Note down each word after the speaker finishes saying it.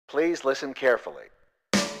Please listen carefully.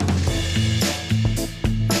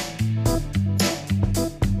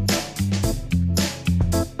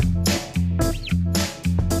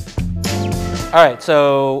 All right,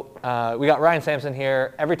 so we got Ryan Sampson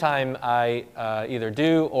here. Every time I either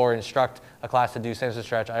do or instruct a class to do Sampson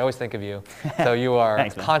stretch, I always think of you. So you are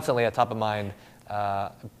Thanks, man. constantly at top of mind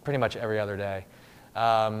pretty much every other day.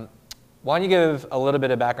 Why don't you give a little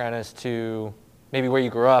bit of background as to maybe where you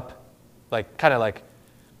grew up, like kind of like,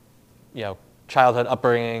 you know, childhood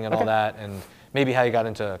upbringing and all that, and maybe how you got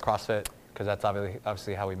into CrossFit, because that's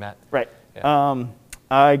obviously how we met. Right. Yeah.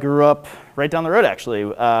 I grew up right down the road, actually.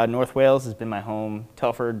 North Wales has been my home.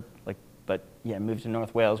 Telford, but yeah, moved to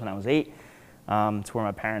North Wales when I was 8. It's where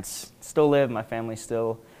my parents still live. My family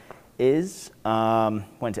still is.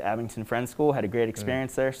 Went to Abington Friends School, had a great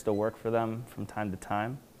experience there. Still work for them from time to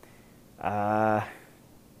time.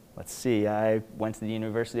 Let's see. I went to the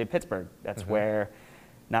University of Pittsburgh. That's where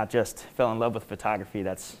not just fell in love with photography.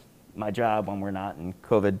 That's my job when we're not in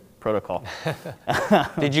COVID protocol.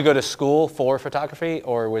 Did you go to school for photography,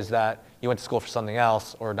 or was that you went to school for something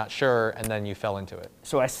else, or not sure, and then you fell into it?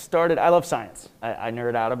 So I love science. I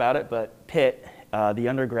nerd out about it, but Pitt, the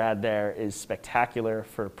undergrad there is spectacular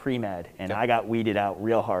for pre-med, and I got weeded out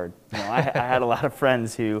real hard. You know, I had a lot of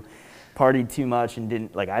friends who partied too much and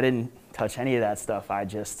I didn't touch any of that stuff. I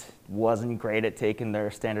just wasn't great at taking their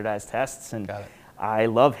standardized tests, and Got it. I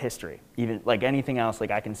love history. Even like anything else,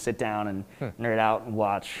 like I can sit down and nerd out and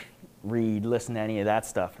watch, read, listen to any of that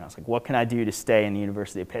stuff. And I was like, what can I do to stay in the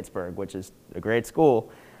University of Pittsburgh, which is a great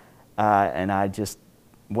school? And I just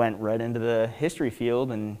went right into the history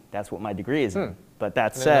field, and that's what my degree is in. But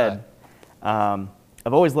that said, I've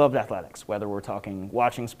always loved athletics, whether we're talking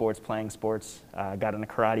watching sports, playing sports. Got into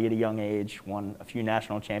karate at a young age, won a few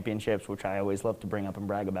national championships, which I always love to bring up and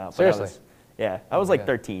brag about. Seriously? I was like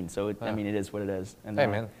 13, so I mean, it is what it is. And, Hey,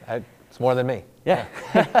 man, it's more than me. Yeah.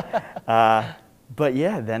 But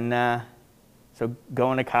yeah, then, so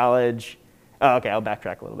going to college, okay, I'll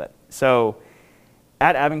backtrack a little bit. So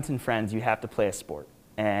at Abington Friends, you have to play a sport.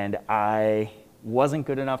 And I wasn't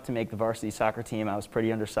good enough to make the varsity soccer team. I was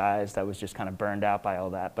pretty undersized. I was just kind of burned out by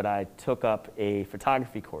all that. But I took up a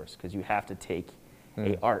photography course, because you have to take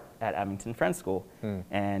a art at Abington Friends School.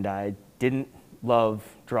 And I didn't love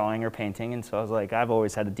drawing or painting, and so I was like, I've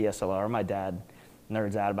always had a DSLR. My dad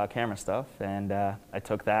nerds out about camera stuff, and I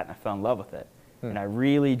took that and I fell in love with it. And I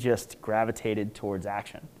really just gravitated towards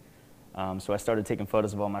action. So I started taking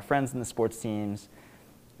photos of all my friends in the sports teams.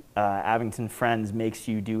 Abington Friends makes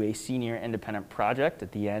you do a senior independent project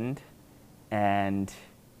at the end,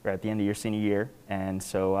 or at the end of your senior year. And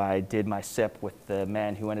so I did my SIP with the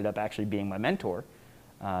man who ended up actually being my mentor.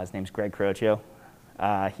 His name's Greg Crocchio.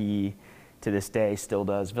 He, to this day, still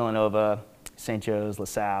does Villanova, St. Joe's,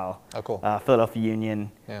 LaSalle, Philadelphia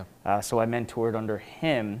Union. So I mentored under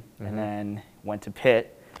him, and then went to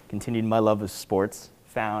Pitt, continued my love of sports,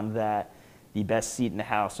 found that the best seat in the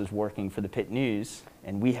house was working for the Pitt News,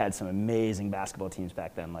 and we had some amazing basketball teams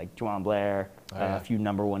back then, like Juwan Blair, a few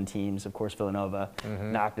 #1 teams, of course Villanova,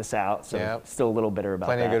 knocked us out, so still a little bitter about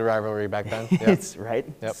that. Plenty of good rivalry back then. It's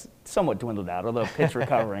right. It's somewhat dwindled out, although Pitt's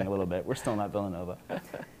recovering a little bit. We're still not Villanova.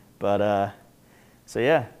 But so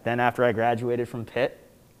yeah, then after I graduated from Pitt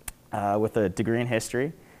with a degree in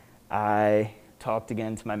history, I talked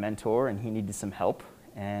again to my mentor, and he needed some help,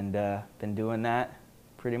 and been doing that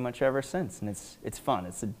pretty much ever since. And it's fun.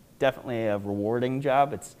 It's definitely a rewarding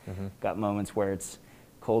job. It's got moments where it's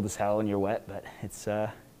cold as hell and you're wet, but it's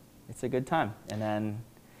a good time. And then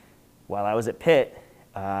while I was at Pitt,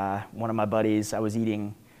 one of my buddies, I was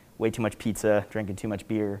eating way too much pizza, drinking too much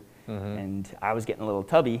beer, and I was getting a little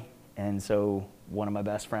tubby. And so one of my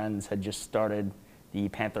best friends had just started the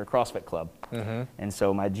Panther CrossFit Club. And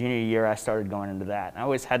so my junior year, I started going into that. And I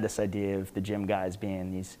always had this idea of the gym guys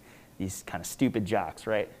being these kind of stupid jocks,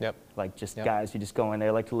 right? Like just guys who just go in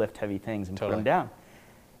there, like to lift heavy things and put them down.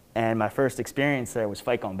 And my first experience there was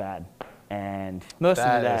Fight Gone Bad. And most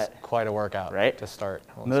of that is quite a workout, right? To start.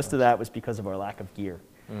 Most of that was because of our lack of gear.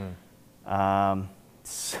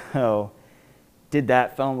 So did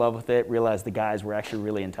that, fell in love with it, realized the guys were actually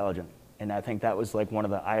really intelligent. And I think that was like one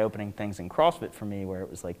of the eye-opening things in CrossFit for me, where it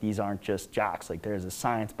was like, these aren't just jocks. Like there's a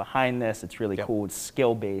science behind this. It's really cool. It's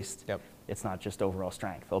skill-based. It's not just overall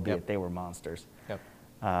strength, albeit they were monsters.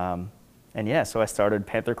 And yeah, so I started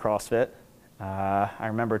Panther CrossFit. I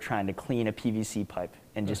remember trying to clean a PVC pipe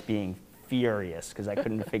and just being furious because I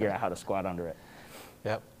couldn't figure out how to squat under it.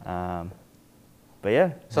 But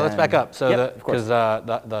yeah. So let's back up. So because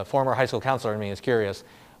the former high school counselor in me is curious.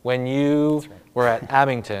 When you were at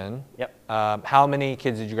Abington, how many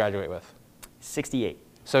kids did you graduate with? 68.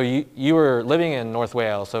 So you were living in North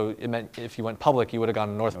Wales, so it meant if you went public, you would have gone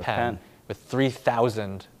to North Penn Penn. with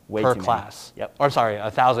 3,000 Way per too many. class. Yep. Or sorry,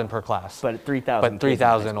 1,000 per class. But 3,000 But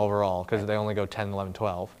 3,000 overall, because they only go 10, 11,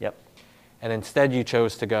 12. Yep. And instead you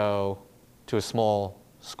chose to go to a small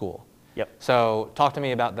school. Yep. So talk to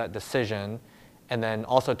me about that decision, and then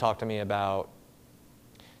also talk to me about,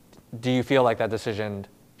 do you feel like that decision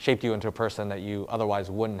shaped you into a person that you otherwise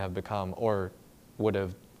wouldn't have become or would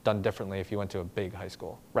have done differently if you went to a big high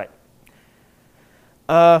school? Right.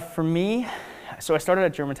 For me, so I started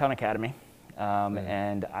at Germantown Academy,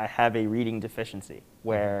 and I have a reading deficiency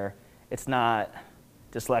where it's not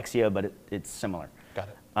dyslexia, but it's similar. Got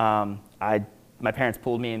it. My parents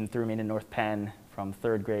pulled me and threw me into North Penn from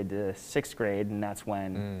 3rd grade to 6th grade, and that's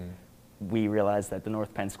when we realized that the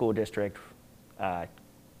North Penn School District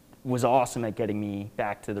was awesome at getting me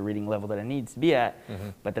back to the reading level that I needed to be at,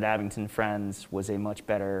 but that Abington Friends was a much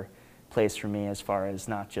better place for me as far as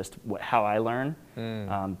not just how I learn,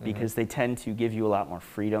 because they tend to give you a lot more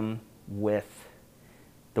freedom with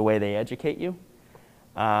the way they educate you,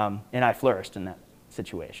 and I flourished in that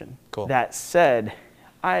situation. Cool. That said,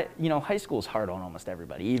 high school is hard on almost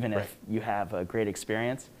everybody, even if you have a great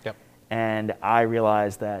experience. Yep. And I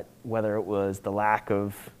realized that whether it was the lack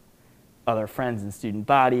of other friends in student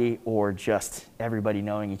body or just everybody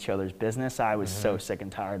knowing each other's business, I was so sick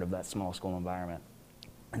and tired of that small school environment.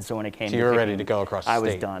 And so when it came So to you were picking, ready to go across the I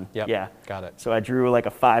was state. done. Yep. Yeah. Got it. So I drew like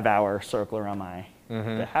a 5-hour circle around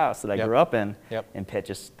the house that I grew up in, and Pitt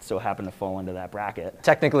just so happened to fall into that bracket.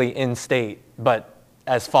 Technically in-state, but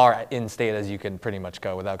as far in-state as you can pretty much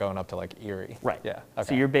go without going up to like Erie. Right. Yeah. So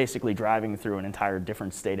Okay. you're basically driving through an entire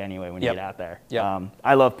different state anyway when you Yep. get out there. Yep.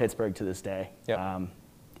 I love Pittsburgh to this day. Yep.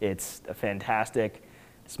 It's a fantastic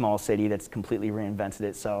small city that's completely reinvented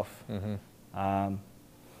itself.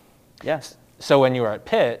 Yes. So when you were at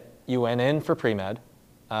Pitt, you went in for pre-med.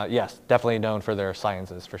 Yes, definitely known for their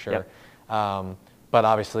sciences for sure. Yep. But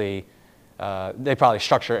obviously, they probably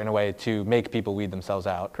structure it in a way to make people weed themselves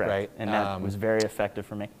out, Correct. right? And that was very effective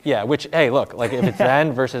for me. Yeah, which, hey, look, like if it's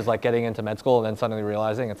then versus like getting into med school and then suddenly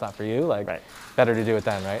realizing it's not for you, like better to do it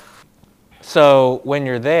then, right? So when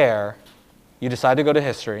you're there, you decide to go to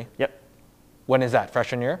history. Yep. When is that,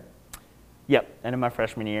 freshman year? Yep. End of my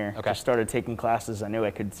freshman year, Okay. just started taking classes I knew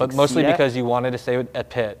I could succeed But mostly at. because you wanted to stay at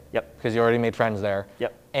Pitt. Yep. Because you already made friends there.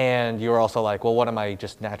 Yep. And you were also like, well, what am I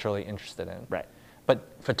just naturally interested in? Right. But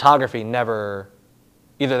photography never,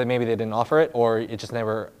 either that maybe they didn't offer it or it just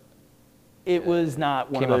never It was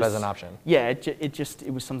not one came of up those, as an option. Yeah,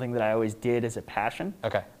 it was something that I always did as a passion.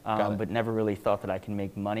 Okay, got it. But never really thought that I can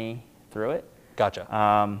make money through it.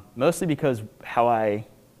 Gotcha. Mostly because how I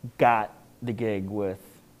got the gig with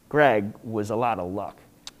Greg was a lot of luck.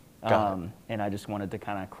 Got it. And I just wanted to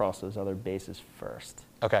kind of cross those other bases first.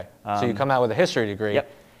 Okay, so you come out with a history degree. Yep.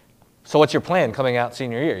 So what's your plan coming out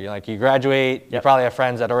senior year? You graduate, you Yep. probably have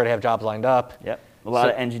friends that already have jobs lined up. Yep. A lot So-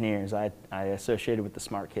 of engineers. I associated with the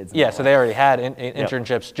smart kids. in Yeah, my so they life. already had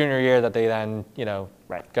internships junior year that they then,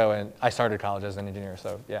 Right. go in. I started college as an engineer,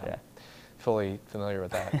 so yeah. Fully familiar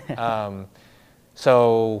with that.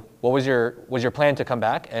 So what was your plan to come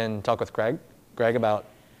back and talk with Greg about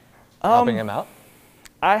helping him out?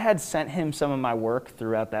 I had sent him some of my work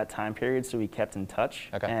throughout that time period, so we kept in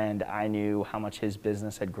touch. Okay. And I knew how much his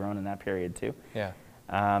business had grown in that period too. Yeah.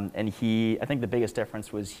 And I think the biggest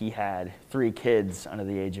difference was he had 3 kids under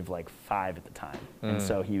the age of like 5 at the time. And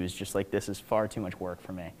so he was just like, this is far too much work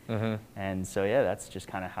for me. And so, yeah, that's just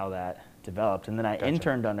kind of how that developed. And then I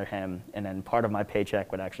interned under him, and then part of my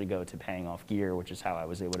paycheck would actually go to paying off gear, which is how I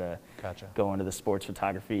was able to go into the sports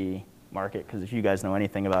photography market. Because if you guys know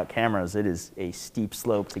anything about cameras, it is a steep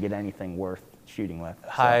slope to get anything worth shooting with.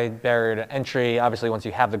 High barrier to entry. Obviously, once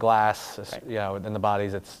you have the glass, in the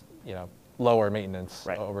bodies, it's lower maintenance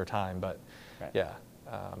over time. But yeah,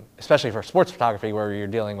 especially for sports photography, where you're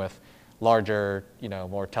dealing with larger,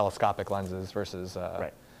 more telescopic lenses versus,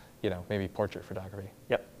 maybe portrait photography.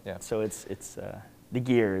 Yep. Yeah. So it's the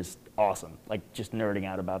gear is awesome. Like just nerding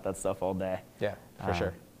out about that stuff all day. Yeah, for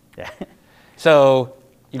sure. Yeah. So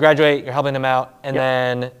you graduate, you're helping him out, and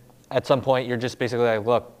then at some point you're just basically like,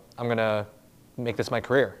 look, I'm gonna make this my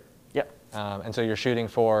career. Yep. And so you're shooting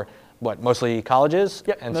for what, mostly colleges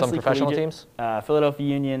and some mostly professional collegiate. teams? Philadelphia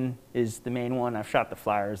Union is the main one. I've shot the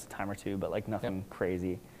Flyers a time or two, but like nothing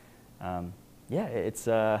crazy. It's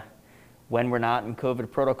when we're not in COVID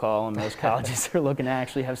protocol and most colleges are looking to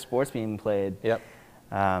actually have sports being played. Yep.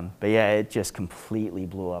 But yeah, it just completely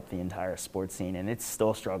blew up the entire sports scene, and it's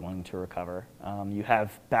still struggling to recover. You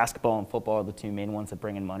have basketball and football are the 2 main ones that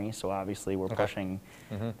bring in money, so obviously we're pushing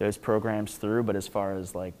those programs through. But as far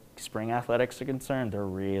as like spring athletics are concerned, they're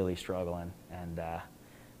really struggling, and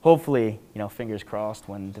hopefully, fingers crossed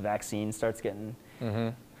when the vaccine starts getting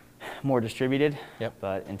more distributed. Yep.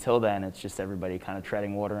 But until then, it's just everybody kind of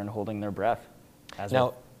treading water and holding their breath.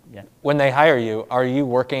 Now, Yeah. when they hire you, are you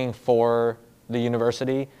working for the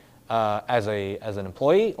university as an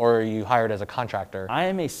employee, or are you hired as a contractor? I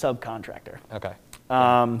am a subcontractor. Okay.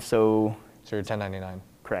 So So you're 1099.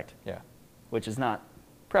 correct. Yeah. Which is not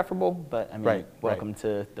preferable, but I mean, Right, welcome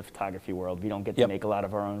to the photography world. We don't get to Yep. make a lot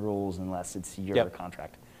of our own rules unless it's your Yep.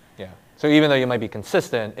 contract. Yeah. So even though you might be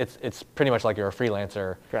consistent, it's pretty much like you're a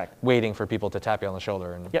freelancer, Correct. waiting for people to tap you on the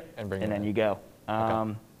shoulder and Yep. and bring and you then in. you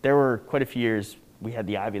go. There were quite a few years we had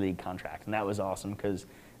the Ivy League contract, and that was awesome because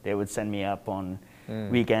they would send me up on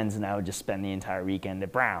weekends, and I would just spend the entire weekend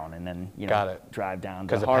at Brown, and then Got it. drive down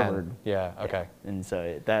to 'Cause of Penn. Harvard. Yeah. Okay. And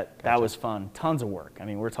so that was fun. Tons of work. I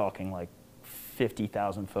mean, we're talking like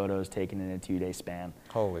 50,000 photos taken in a 2-day span.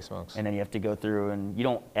 Holy smokes. And then you have to go through, and you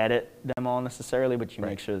don't edit them all necessarily, but you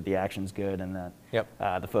Right. make sure that the action's good and that Yep.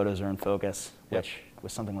 the photos are in focus, Yep. which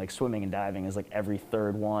with something like swimming and diving is like every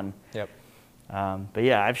third one. Yep. But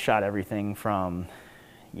yeah, I've shot everything from,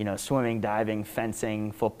 swimming, diving,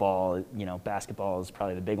 fencing, football. Basketball is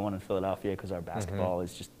probably the big one in Philadelphia because our basketball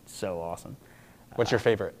is just so awesome. What's your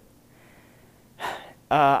favorite?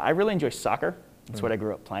 I really enjoy soccer. It's what I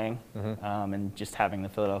grew up playing, and just having the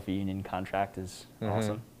Philadelphia Union contract is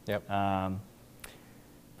awesome. Yep.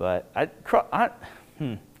 But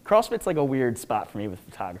CrossFit's like a weird spot for me with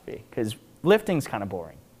photography because lifting's kind of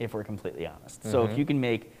boring, if we're completely honest. So if you can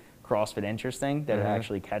make CrossFit interesting, that it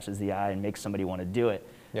actually catches the eye and makes somebody want to do it,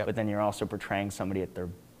 Yep. but then you're also portraying somebody at their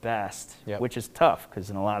best, Yep. which is tough because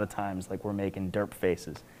in a lot of times, like we're making derp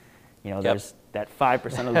faces. There's that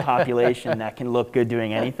 5% of the population that can look good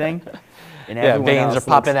doing anything, and Yeah, everyone veins are else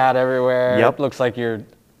popping looks, out everywhere. Yep. Looks like you're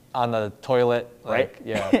on the toilet. right? Like,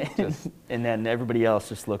 yeah. Just, And then everybody else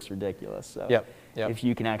just looks ridiculous. So Yep, yep. if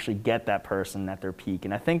you can actually get that person at their peak,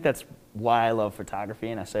 and I think that's why I love photography,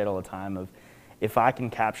 and I say it all the time, of if I can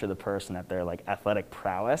capture the person at their like athletic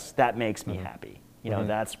prowess, that makes me happy.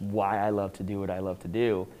 That's why I love to do what I love to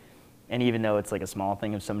do. And even though it's like a small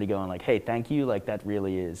thing of somebody going like, hey, thank you, like that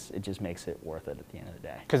really is, it just makes it worth it at the end of the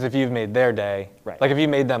day. because if you've made their day, Right. like if you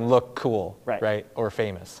made them look cool, Right. or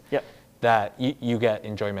famous, Yep, that you get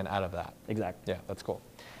enjoyment out of that. exactly. Yeah, that's cool.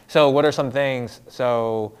 So what are some things,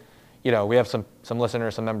 so, we have some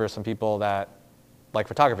listeners, some members, some people that like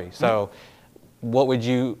photography. So what would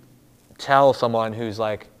you tell someone who's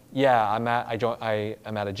like, yeah, I'm at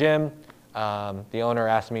a gym, the owner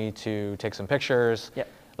asked me to take some pictures. Yep.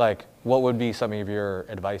 Like, what would be some of your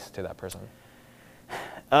advice to that person?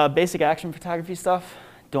 Basic action photography stuff,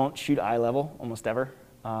 don't shoot eye level almost ever.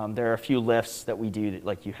 There are a few lifts that we do that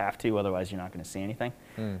like you have to, otherwise you're not going to see anything.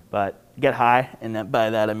 But get high, and by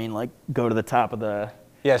that I mean like go to the top of the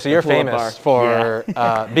Yeah, so the you're pull-up famous bar.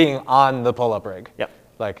 for being on the pull-up rig. Yep.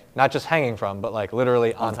 Like, not just hanging from, but like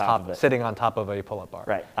literally on top top, of it. sitting on top of a pull-up bar.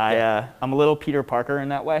 Right. I'm a little Peter Parker in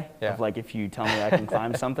that way. Yeah. Of like if you tell me I can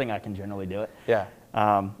climb something, I can generally do it. Yeah.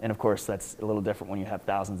 And of course, that's a little different when you have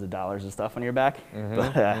thousands of dollars of stuff on your back.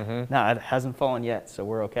 But no, it hasn't fallen yet, so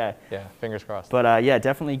we're okay. Yeah, fingers crossed. But yeah,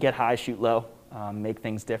 definitely get high, shoot low, make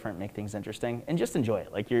things different, make things interesting, and just enjoy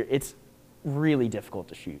it. Like it's really difficult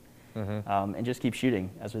to shoot, and just keep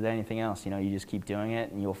shooting. As with anything else, you just keep doing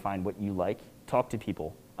it, and you'll find what you like. Talk to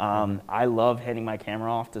people. I love handing my camera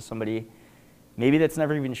off to somebody maybe that's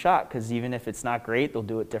never even shot, because even if it's not great, they'll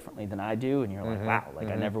do it differently than I do, and you're like, wow, like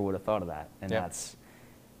I never would have thought of that. And Yep. that's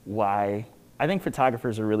why I think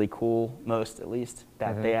photographers are really cool, most at least,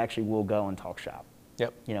 that they actually will go and talk shop.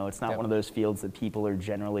 Yep. It's not Yep. one of those fields that people are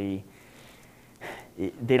generally,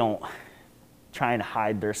 they don't try and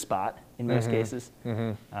hide their spot in most cases,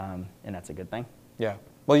 and that's a good thing. Yeah.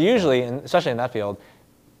 Well, usually, and especially in that field,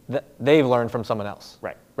 they've learned from someone else.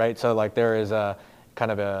 Right. Right. So like there is a kind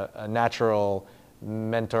of a natural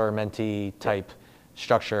mentor-mentee type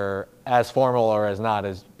structure, as formal or as not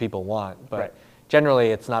as people want. But Right.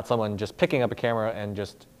 generally, it's not someone just picking up a camera and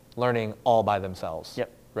just learning all by themselves. Yep.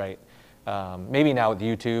 Right. Maybe now with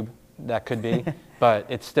YouTube that could be, but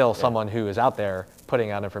it's still someone who is out there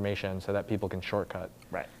putting out information so that people can shortcut.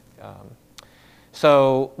 Right.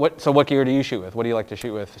 So what gear do you shoot with? What do you like to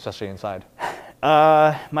shoot with, especially inside?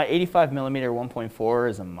 My 85 millimeter 1.4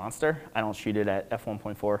 is a monster. I don't shoot it at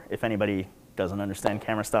f1.4. If anybody doesn't understand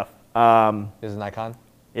camera stuff, Is it Nikon?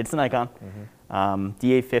 it's a Nikon.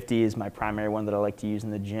 D850 is my primary one that I like to use in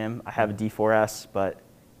the gym. I have a D4S, but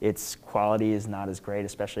its quality is not as great,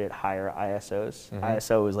 especially at higher ISOs.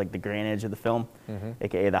 ISO is like the grainage of the film,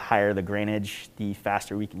 aka the higher the grainage, the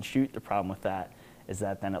faster we can shoot. The problem with that is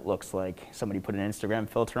that then it looks like somebody put an Instagram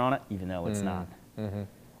filter on it, even though it's not.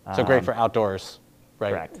 So great for outdoors,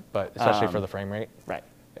 right? Correct. But especially for the frame rate. Right.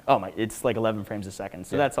 Oh my, it's like 11 frames a second.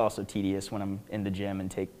 So Yeah. that's also tedious when I'm in the gym and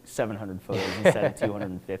take 700 photos instead of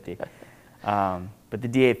 250. But the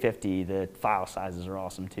D850, the file sizes are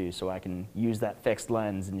awesome too. So I can use that fixed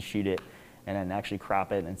lens and shoot it and then actually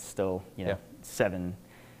crop it and it's still, you know, Yeah. 7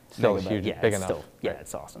 Still megabytes. huge, Yeah, big it's enough. still, yeah, Right.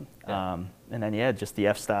 it's awesome. Yeah. And then, yeah, just the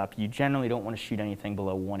f-stop. You generally don't want to shoot anything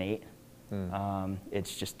below 1.8.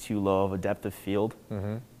 It's just too low of a depth of field.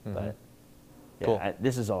 But yeah, Cool.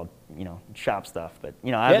 this is all, you know, shop stuff. But,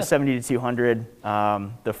 you know, I have Yeah. the 70 to 200.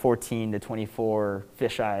 The 14 to 24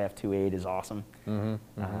 fisheye f2.8 is awesome.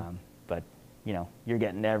 But, you know, you're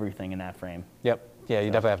getting everything in that frame. Yep. Yeah,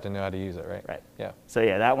 you definitely have to know how to use it, right? Right. Yeah. So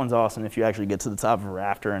yeah, that one's awesome if you actually get to the top of a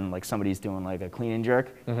rafter and like somebody's doing like a clean and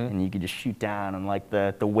jerk, and you can just shoot down and like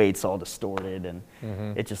the weight's all distorted and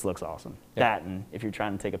it just looks awesome. Yeah. That and if you're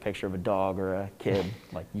trying to take a picture of a dog or a kid,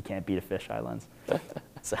 like you can't beat a fisheye lens.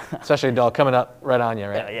 So, Especially a dog coming up right on you,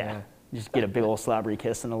 right? yeah. You just get a big old slobbery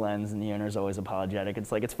kiss in the lens, and the owner's always apologetic.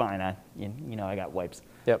 It's like, it's fine. You know, I got wipes.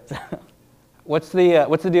 Yep. What's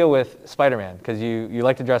the deal with Spider-Man? Because you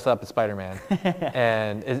like to dress up as Spider-Man,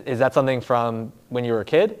 and is that something from when you were a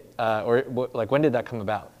kid, or like when did that come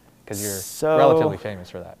about? Because you're relatively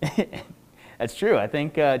famous for that. That's true. I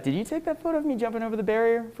think. Did you take that photo of me jumping over the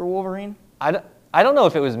barrier for Wolverine? I don't know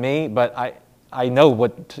if it was me, but I know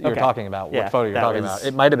what you're Okay. talking about. Yeah, What photo you're that talking was- about?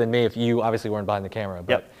 It might have been me if you obviously weren't behind the camera.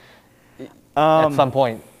 But Yep. at some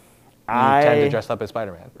point, you tend to dress up as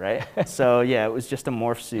Spider-Man. Right. So yeah, it was just a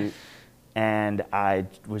morph suit, and I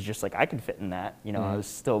was just like, I could fit in that. You know, I was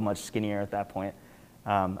still much skinnier at that point.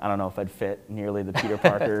 I don't know if I'd fit nearly the Peter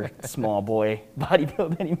Parker small boy body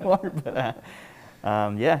build anymore, but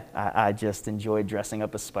yeah, I just enjoyed dressing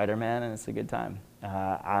up as Spider-Man, and it's a good time.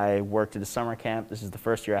 I worked at a summer camp. This is the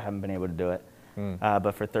first year I haven't been able to do it.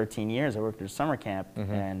 But for 13 years, I worked at a summer camp,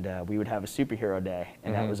 and we would have a superhero day,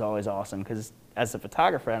 and that was always awesome because as a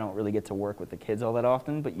photographer, I don't really get to work with the kids all that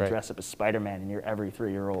often, but you Right. dress up as Spider-Man, and you're every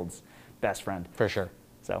 3-year-old's best friend. For sure.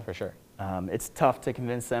 So For sure. it's tough to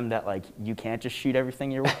convince them that like you can't just shoot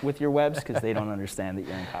everything with your webs because they don't understand that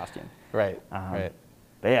you're in costume. Right. Right.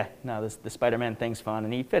 But yeah, no, the Spider-Man thing's fun,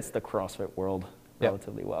 and he fits the CrossFit world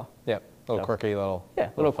relatively well. Yep. Little So- quirky, little. Yeah,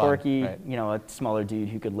 little fun, quirky, right. you know, a smaller dude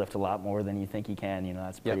who could lift a lot more than you think he can. You know,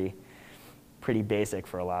 that's pretty basic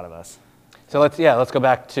for a lot of us. So let's go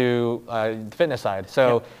back to the fitness side.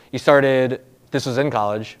 So Yep. you started. This was in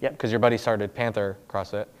college. Yep. Because your buddy started Panther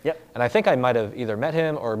CrossFit. Yep. And I think I might have either met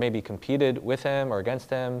him or maybe competed with him or against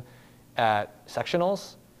him at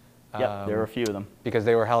sectionals. Yep, there were a few of them. Because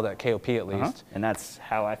they were held at KOP at least. And that's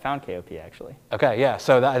how I found KOP actually. Okay. Yeah.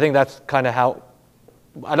 So I think that's kind of how.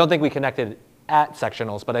 I don't think we connected at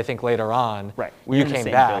sectionals, but I think later on Right. you We're in the came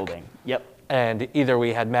same back. building. Yep. And either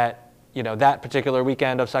we had met, you know, that particular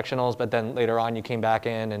weekend of sectionals, but then later on you came back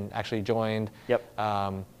in and actually joined. Yep.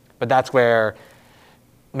 But that's where,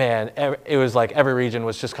 man, it was like every region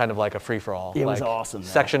was just kind of like a free for all. It was like awesome, though.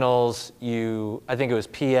 Sectionals, I think it was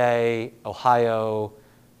PA, Ohio.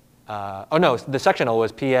 Oh no, the sectional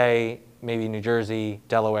was PA, maybe New Jersey,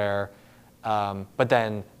 Delaware. But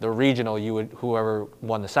then the regional, whoever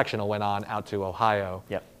won the sectional went on out to Ohio.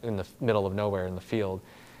 Yep. In the middle of nowhere in the field.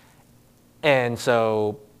 And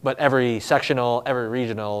so, but every sectional, every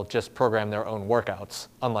regional just programmed their own workouts,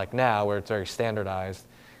 unlike now where it's very standardized.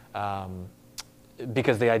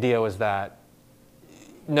 Because the idea was that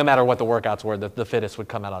no matter what the workouts were, the fittest would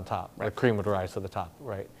come out on top. Right. The cream would rise to the top,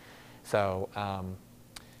 right? So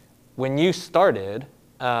when you started,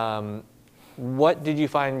 what did you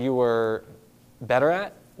find you were better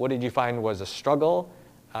at? What did you find was a struggle?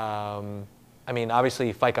 I mean,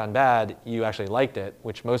 obviously, Fight Gone Bad, you actually liked it,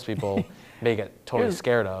 which most people may get totally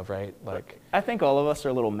scared of, right? Like, I think all of us are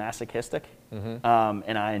a little masochistic, and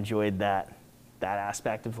I enjoyed that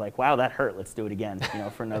aspect of like, wow, that hurt. Let's do it again, you know,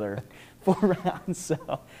 for another 4 rounds.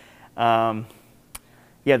 So,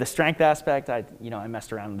 yeah, the strength aspect, I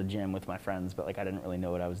messed around in the gym with my friends, but like I didn't really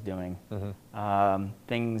know what I was doing.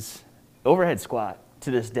 Overhead squat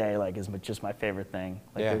to this day, like is just my favorite thing.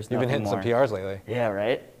 Like, yeah, there's you've been hitting nothing some more. PRs lately. Yeah,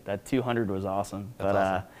 right. That 200 was awesome. That's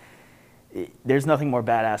awesome. There's nothing more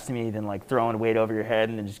badass to me than like throwing a weight over your head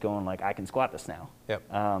and then just going like, I can squat this now. Yep.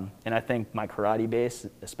 And I think my karate base,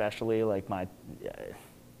 especially like my,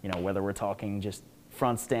 whether we're talking just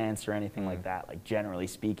front stance or anything like that, like generally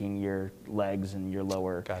speaking, your legs and your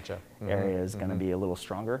lower area is going to be a little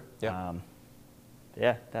stronger. Yep.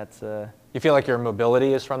 Yeah, that's You feel like your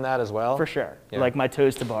mobility is from that as well? for sure. Yeah. Like my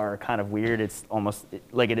toes to bar are kind of weird. It's almost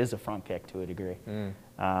like it is a front kick to a degree.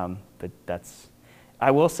 But that's. I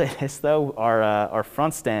will say this though, our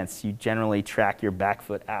front stance, you generally track your back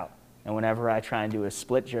foot out And whenever I try and do a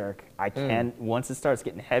split jerk, I can, once it starts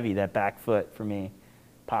getting heavy, that back foot for me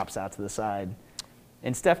pops out to the side.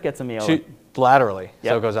 And Steph gets a meal. Shoot laterally, so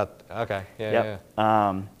Yep. it goes out. Okay, yeah, Yep.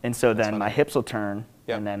 yeah. And so then funny. my hips will turn,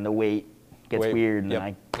 Yep. and then the weight gets weird, and Yep. then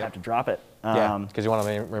I Yep. have to drop it. Yeah, because you want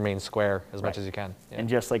to remain square as much right. as you can. Yeah. And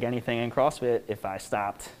just like anything in CrossFit, if I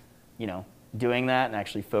stopped, doing that and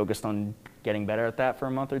actually focused on getting better at that for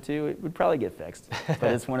a month or two, it would probably get fixed.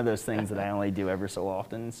 But it's one of those things that I only do ever so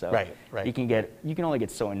often. So Right, right. you can only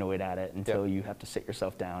get so annoyed at it until you have to sit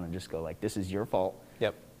yourself down and just go like, this is your fault.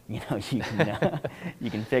 Yep. You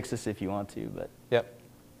can fix this if you want to, but Yep.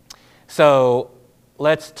 So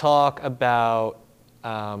let's talk about.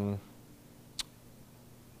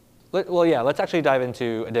 Let's actually dive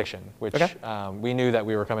into addiction, which Okay. We knew that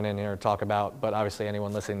we were coming in here to talk about, but obviously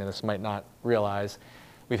anyone listening to this might not realize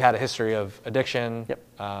we've had a history of addiction, Yep.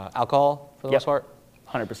 Alcohol for the most part.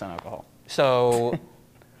 100% alcohol. So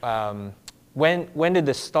when did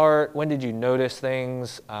this start? When did you notice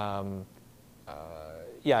things?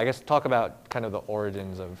 I guess talk about kind of the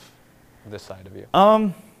origins of this side of you.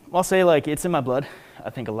 I'll say like it's in my blood.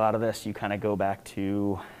 I think a lot of this you kind of go back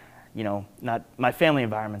to, not my family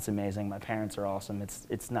environment's amazing. My parents are awesome.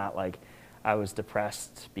 It's not like I was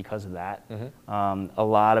depressed because of that. A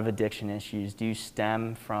lot of addiction issues do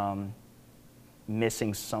stem from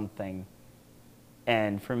missing something.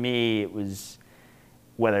 And for me, it was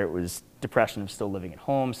whether it was depression of still living at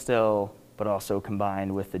home still, but also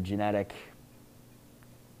combined with the genetic,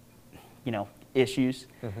 issues.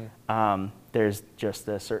 There's just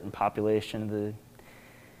a certain population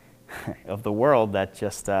of the world that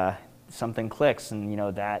just something clicks,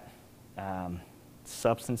 and that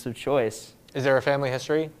substance of choice. Is there a family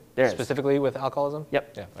history There is. specifically with alcoholism?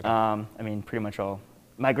 Yep. Yeah. Okay. Pretty much all.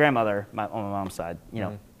 My grandmother, on my mom's side,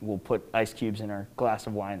 will put ice cubes in her glass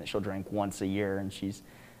of wine that she'll drink once a year, and she's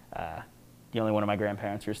the only one of my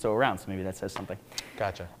grandparents who are still around, so maybe that says something.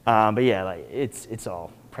 Gotcha. But yeah, like it's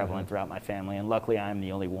all prevalent throughout my family, and luckily I'm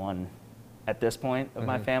the only one at this point of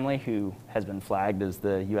my family who has been flagged as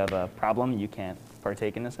you have a problem, you can't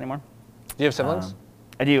partake in this anymore. Do you have siblings?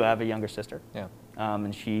 I do. I have a younger sister. Yeah.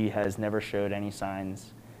 And she has never showed any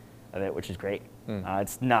signs of it, which is great.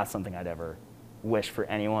 It's not something I'd ever wish for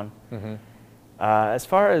anyone. As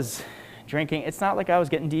far as drinking, it's not like I was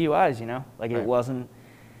getting DUIs, Like Right. it wasn't,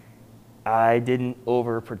 I didn't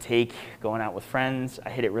over partake going out with friends. I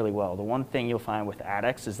hid it really well. The one thing you'll find with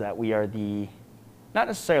addicts is that we are not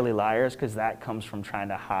necessarily liars, because that comes from trying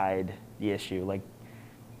to hide the issue. Like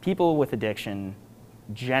people with addiction,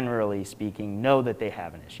 generally speaking, know that they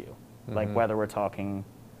have an issue. Like whether we're talking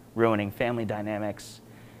ruining family dynamics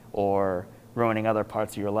or ruining other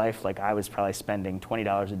parts of your life, like I was probably spending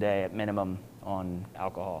 $20 a day at minimum on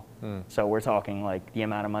alcohol. So we're talking like the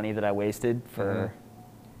amount of money that I wasted for,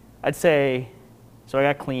 I'd say, so I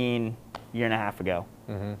got clean a year and a half ago.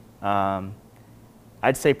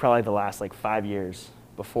 I'd say probably the last like 5 years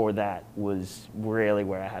before that was really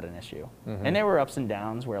where I had an issue. And there were ups and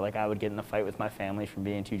downs where like I would get in a fight with my family from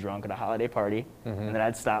being too drunk at a holiday party, and then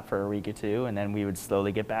I'd stop for a week or two, and then we would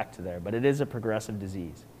slowly get back to there. But it is a progressive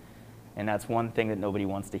disease, and that's one thing that nobody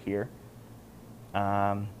wants to hear.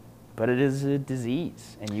 But it is a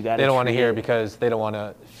disease, and you got to. They don't want to hear because they don't want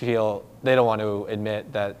to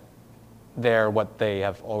admit that they're what they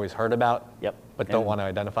have always heard about. Yep. But don't want to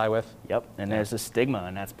identify with. Yep. And there's a stigma,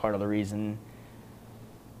 and that's part of the reason.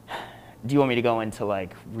 Do you want me to go into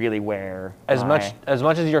like really where As much as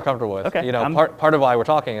you're comfortable with. Okay. Part of why we're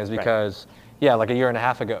talking is because like a year and a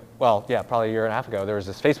half ago. Well, yeah, probably a year and a half ago, there was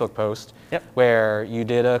this Facebook post where you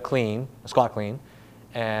did a squat clean,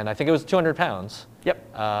 and I think it was 200 pounds.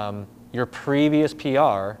 Yep. Your previous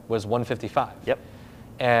PR was 155. Yep.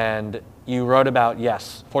 And you wrote about,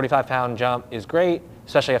 yes, 45-pound jump is great,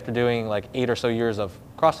 especially after doing like 8 or so years of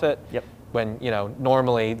CrossFit. Yep. When,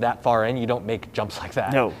 normally that far in, you don't make jumps like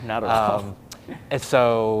that. No, not at all. And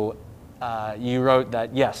so you wrote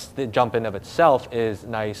that, yes, the jump in of itself is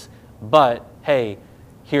nice, but hey,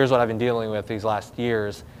 here's what I've been dealing with these last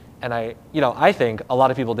years. And I think a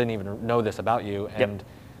lot of people didn't even know this about you. And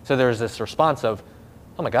so there's this response of,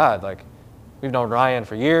 oh my God, like we've known Ryan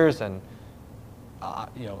for years, and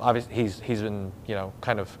obviously he's been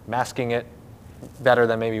kind of masking it better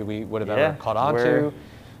than maybe we would have ever caught on to.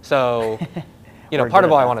 So part of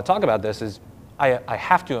why I want to talk about this is I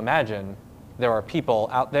have to imagine there are people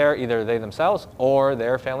out there, either they themselves or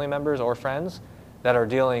their family members or friends, that are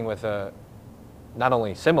dealing with a not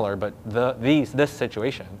only similar but this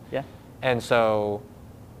situation. Yeah. And so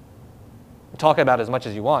talk about as much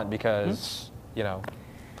as you want, because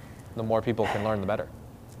the more people can learn, the better.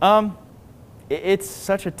 It's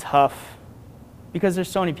such a tough because there's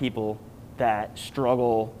so many people that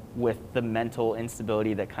struggle with the mental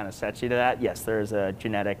instability that kind of sets you to that. Yes, there's a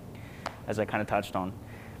genetic, as I kind of touched on,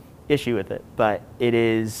 issue with it, but it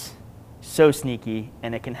is so sneaky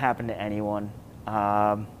and it can happen to anyone.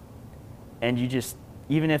 And you just,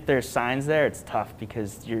 even if there's signs there, it's tough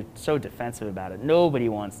because you're so defensive about it. Nobody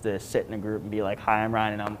wants to sit in a group and be like, hi, I'm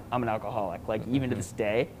Ryan and I'm an alcoholic. Like even to this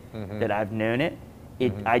day that I've known it,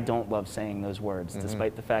 I don't love saying those words,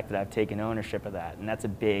 despite the fact that I've taken ownership of that. And that's a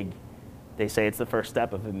big, they say it's the first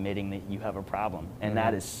step of admitting that you have a problem. And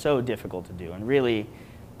that is so difficult to do. And really,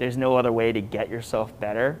 there's no other way to get yourself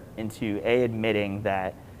better into admitting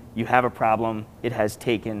that you have a problem. It has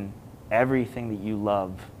taken everything that you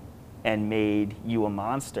love and made you a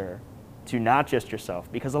monster to not just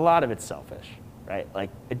yourself, because a lot of it's selfish, right? Like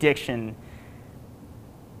addiction,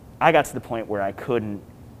 I got to the point where I couldn't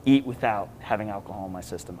eat without having alcohol in my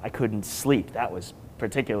system. I couldn't sleep. That was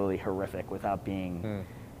particularly horrific without being,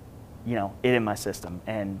 you know, it in my system.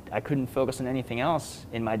 And I couldn't focus on anything else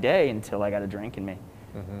in my day until I got a drink in me.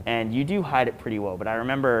 And you do hide it pretty well. But I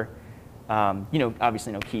remember, you know,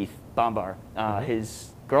 obviously know Keith Bombar,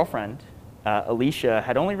 his girlfriend, Alicia,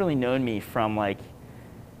 had only really known me from like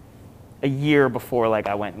a year before like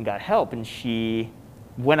I went and got help. And she,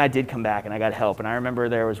 when I did come back and I got help, and I remember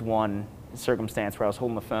there was one circumstance where I was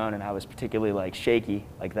holding the phone and I was particularly like shaky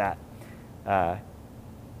like that.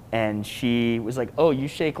 And she was like, oh, you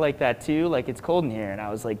shake like that too? Like it's cold in here. And I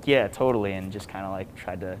was like, yeah, totally. And just kind of like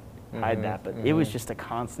tried to hide that. But it was just a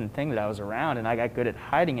constant thing that I was around, and I got good at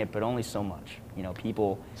hiding it, but only so much. You know,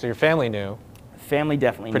 people. So your family knew? Family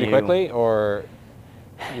definitely pretty knew. Pretty quickly, or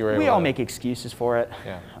you were able We all to... make excuses for it.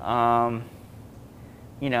 Yeah.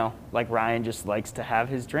 You know, like Ryan just likes to have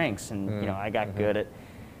his drinks, and you know, I got good at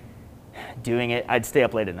doing it. I'd stay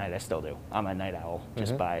up late at night. I still do. I'm a night owl,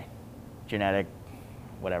 just by genetic,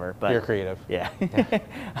 whatever. But you're creative. Yeah.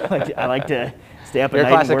 I like to stay up You're at night.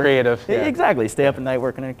 You're classic and work. creative. Yeah. Exactly. Stay up at night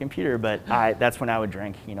working on a computer. But that's when I would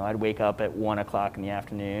drink. You know, I'd wake up at 1 o'clock in the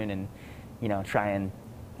afternoon and, you know, try and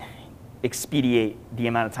expedite the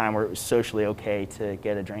amount of time where it was socially okay to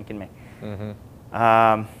get a drink in me.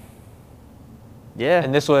 Yeah.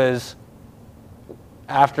 And this was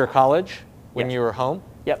after college when Yes. you were home?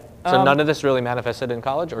 Yep. So none of this really manifested in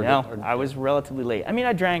college? Or No, I was relatively late. I mean,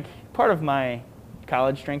 I drank, part of my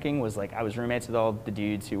college drinking was like I was roommates with all the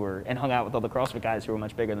dudes who were, and hung out with all the CrossFit guys who were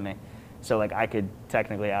much bigger than me. So like I could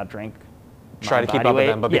technically outdrink. Try to keep up with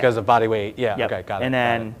them, but because of body weight. Yeah, okay, got it. And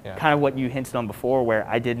then Yeah. kind of what you hinted on before, where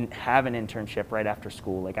I didn't have an internship right after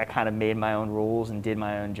school. Like I kind of made my own rules and did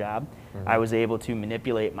my own job. I was able to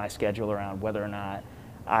manipulate my schedule around whether or not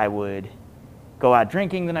I would go out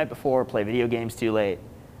drinking the night before, play video games too late,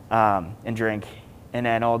 and drink. And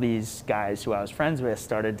then all these guys who I was friends with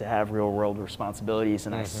started to have real world responsibilities,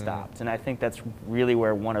 and I stopped. And I think that's really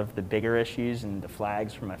where one of the bigger issues and the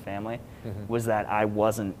flags for my family was that I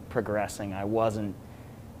wasn't progressing. I wasn't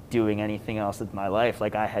doing anything else with my life.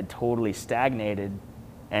 Like I had totally stagnated,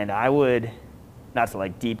 and I would, not to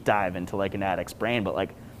like deep dive into like an addict's brain, but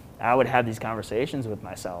like I would have these conversations with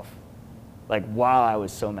myself, like while I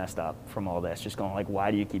was so messed up from all this, just going like,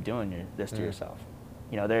 why do you keep doing this to yourself?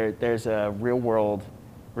 You know, there's a real world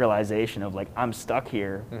realization of like, I'm stuck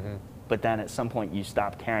here, but then at some point you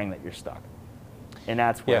stop caring that you're stuck. And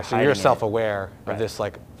that's where yeah, so you're self-aware of this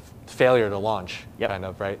like failure to launch kind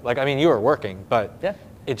of, right? Like, I mean, you were working, but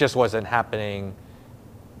it just wasn't happening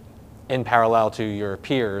in parallel to your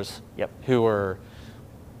peers who were,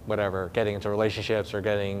 whatever, getting into relationships or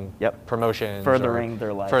getting promotions. Furthering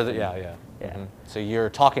their life. So you're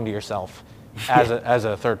talking to yourself as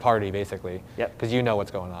a third party, basically, because you know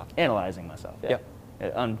what's going on. Analyzing myself,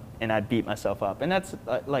 and I beat myself up. And that's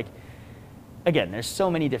like, again, there's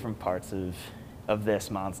so many different parts of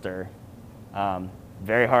this monster.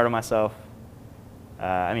 Very hard on myself.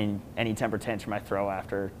 I mean, any temper tantrum I throw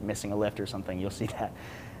after missing a lift or something, you'll see that.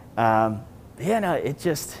 No,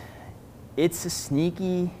 it's a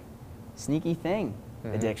sneaky thing,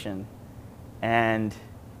 addiction. And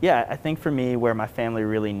yeah, I think for me, where my family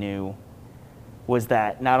really knew was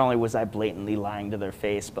that not only was I blatantly lying to their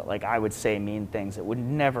face, but like I would say mean things that would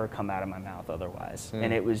never come out of my mouth otherwise.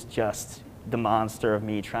 And it was just the monster of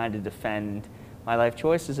me trying to defend my life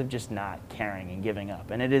choices of just not caring and giving up.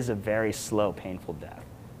 And it is a very slow, painful death.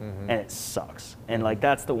 And it sucks. And like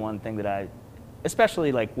that's the one thing that I,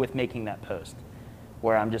 especially like with making that post,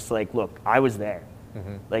 where I'm just like, look, I was there.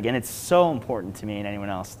 Like, and it's so important to me and anyone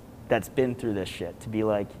else that's been through this shit to be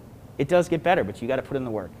like, it does get better, but you got to put in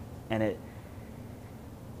the work. And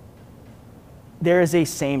there is a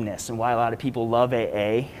sameness, and why a lot of people love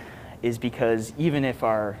AA is because even if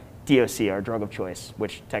our DOC, our drug of choice,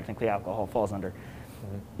 which technically alcohol falls under.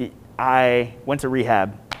 I went to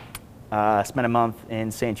rehab, spent a month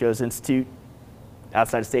in St. Joe's Institute,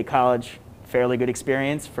 outside of State College. Fairly good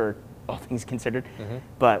experience for all things considered.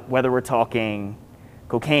 But whether we're talking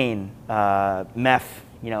cocaine, meth,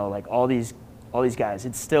 like all these guys,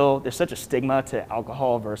 it's still, there's such a stigma to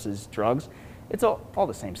alcohol versus drugs. It's all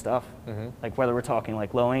the same stuff. Like whether we're talking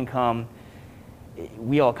like low income,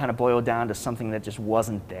 we all kind of boiled down to something that just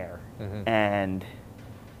wasn't there. And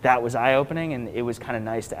that was eye-opening, and it was kind of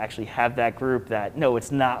nice to actually have that group that, no,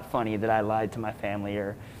 it's not funny that I lied to my family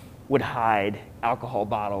or would hide alcohol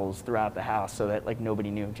bottles throughout the house so that like nobody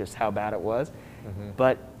knew just how bad it was.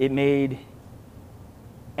 But it made,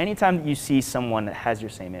 anytime that you see someone that has your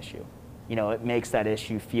same issue, it makes that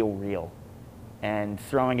issue feel real. And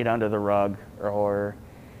throwing it under the rug or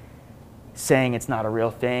saying it's not a real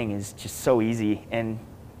thing is just so easy. And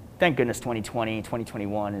thank goodness 2020,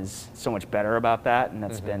 2021 is so much better about that, and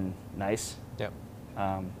that's been nice. Yep.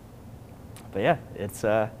 But yeah, it's,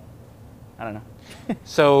 I don't know.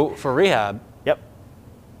 So for rehab, Yep.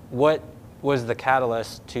 what was the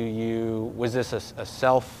catalyst to you? Was this a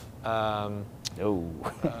self, Oh.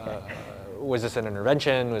 was this an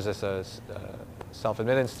intervention? Was this a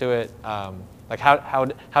self-admittance to it? Like how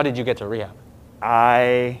did you get to rehab?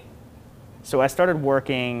 So I started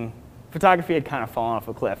working, photography had kind of fallen off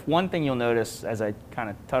a cliff. One thing you'll notice, as I kind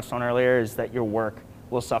of touched on earlier, is that your work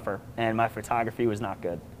will suffer, and my photography was not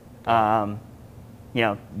good.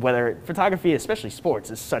 Whether photography, especially sports,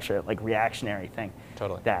 is such a like reactionary thing.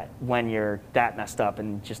 Totally. That when you're that messed up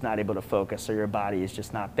and just not able to focus, or your body is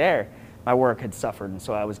just not there, my work had suffered, and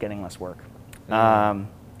so I was getting less work. And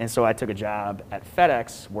so I took a job at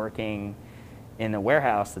FedEx working in a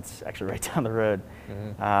warehouse that's actually right down the road.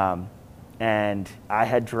 And I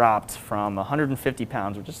had dropped from 150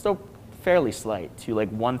 pounds, which is still fairly slight, to like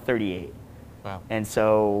 138. Wow. And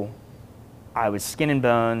so I was skin and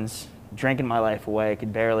bones, drinking my life away,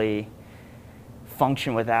 could barely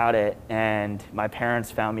function without it. And my parents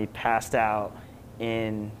found me passed out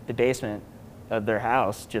in the basement of their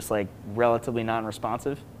house, just like relatively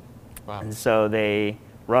non-responsive. Wow. And so they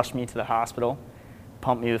rushed me to the hospital,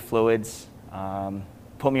 pumped me with fluids,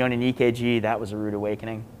 put me on an EKG. That was a rude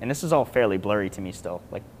awakening. And this is all fairly blurry to me still,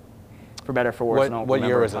 like for better, for worse. What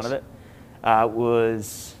year was a ton this? of it. It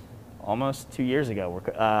was almost 2 years ago,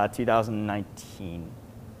 2019.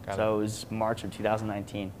 Got So it was March of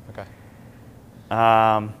 2019. Okay.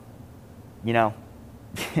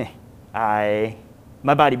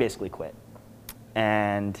 My body basically quit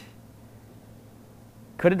and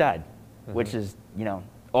could have died, which is,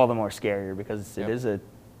 all the more scarier because it is a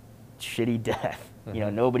shitty death.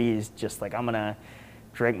 Nobody is just like, I'm going to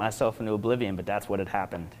drink myself into oblivion, but that's what had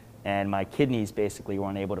happened. And my kidneys basically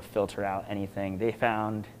weren't able to filter out anything. They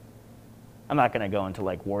found, I'm not going to go into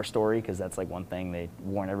like war story because that's like one thing they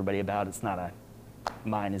warn everybody about. It's not a,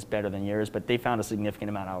 mine is better than yours, but they found a significant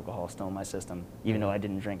amount of alcohol still in my system, even though I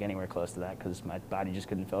didn't drink anywhere close to that because my body just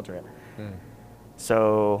couldn't filter it.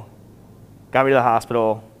 So got me to the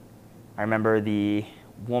hospital. I remember the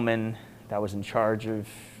woman that was in charge of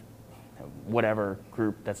whatever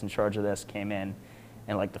group that's in charge of this came in,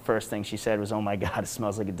 and like the first thing she said was, "Oh my God, it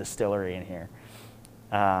smells like a distillery in here."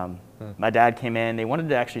 My dad came in. They wanted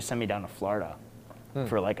to actually send me down to Florida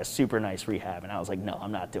for like a super nice rehab, and I was like, "No,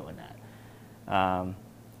 I'm not doing that."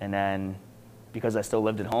 And then because I still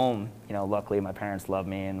lived at home, luckily my parents loved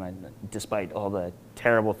me, and despite all the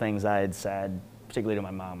terrible things I had said, particularly to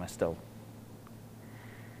my mom, it's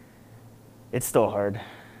still hard.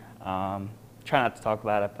 Try not to talk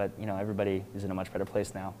about it, but everybody is in a much better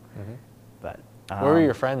place now. But where were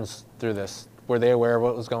your friends through this? Were they aware of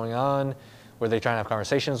what was going on? Were they trying to have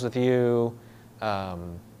conversations with you?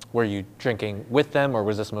 Were you drinking with them, or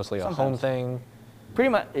was this mostly a home thing? Pretty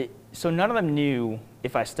much. So none of them knew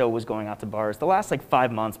if I still was going out to bars. The last like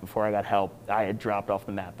 5 months before I got help, I had dropped off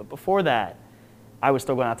the map. But before that, I was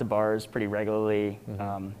still going out to bars pretty regularly.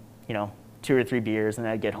 2 or 3 beers, and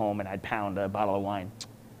then I'd get home and I'd pound a bottle of wine.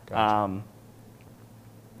 Gotcha.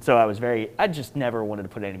 So I just never wanted to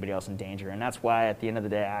put anybody else in danger. And that's why at the end of the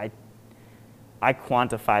day, I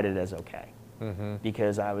quantified it as okay.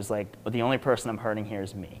 Because I was like, well, the only person I'm hurting here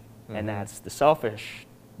is me. And that's the selfish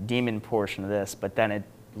demon portion of this, but then it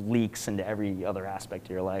leaks into every other aspect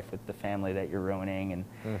of your life with the family that you're ruining.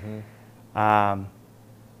 And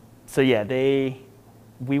so yeah,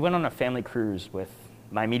 we went on a family cruise with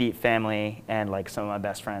my immediate family and like some of my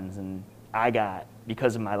best friends, and I got,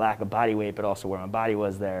 because of my lack of body weight, but also where my body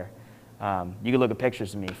was there, you could look at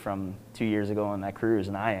pictures of me from 2 years ago on that cruise,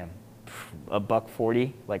 and I am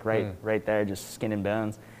 $140, like right there, just skin and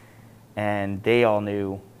bones. And they all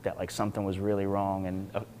knew that like something was really wrong. And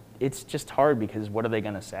it's just hard because what are they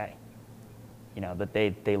going to say? You know, that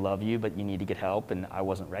they love you, but you need to get help, and I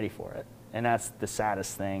wasn't ready for it. And that's the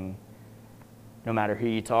saddest thing. No matter who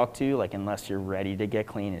you talk to, like unless you're ready to get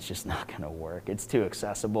clean, it's just not going to work. It's too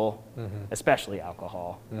accessible, especially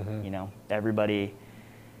alcohol. You know, everybody,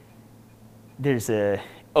 there's a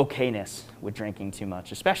okayness with drinking too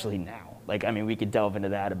much, especially now. Like, I mean, we could delve into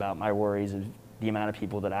that about my worries of the amount of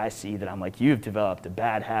people that I see that I'm like, you've developed a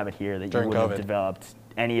bad habit here that During you wouldn't COVID. have developed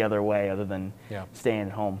any other way other than Yeah. staying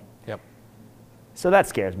at home. Yep. So that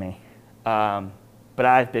scares me. But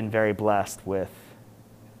I've been very blessed with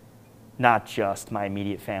not just my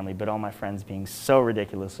immediate family, but all my friends being so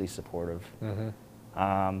ridiculously supportive,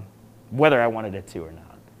 whether I wanted it to or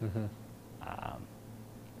not.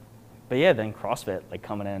 But yeah, then CrossFit, like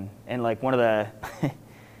coming in, and like one of the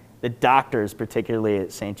the doctors, particularly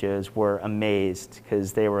at St. Joe's, were amazed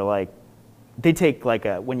because they were like, they take like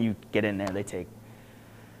when you get in there, they take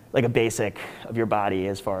like a basic of your body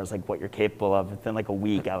as far as like what you're capable of. Within like a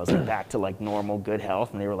week, I was like back to like normal, good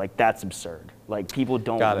health, and they were like, "That's absurd. Like people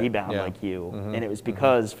don't Got it. rebound Yeah. like you." And it was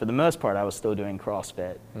because for the most part, I was still doing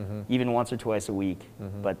CrossFit, even once or twice a week.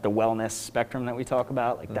 But the wellness spectrum that we talk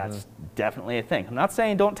about, like that's definitely a thing. I'm not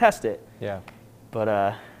saying don't test it, Yeah. but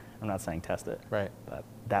I'm not saying test it. Right. But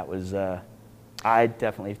that was, I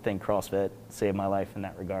definitely think CrossFit saved my life in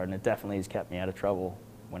that regard, and it definitely has kept me out of trouble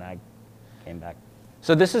when I came back.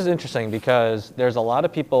 So this is interesting because there's a lot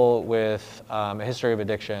of people with a history of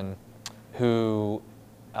addiction who,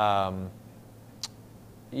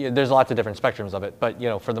 there's lots of different spectrums of it, but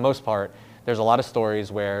for the most part, there's a lot of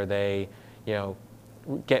stories where they,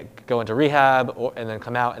 go into rehab and then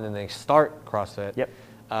come out and then they start CrossFit. Yep.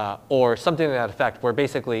 Or something to that effect, where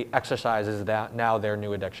basically exercise is now their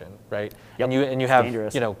new addiction, right? Yep. And you It's have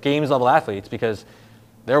dangerous. games level athletes because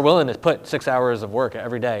they're willing to put 6 hours of work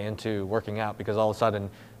every day into working out because all of a sudden,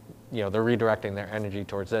 they're redirecting their energy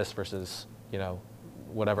towards this versus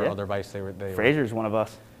whatever Yeah. other vice they were. Fraser's one of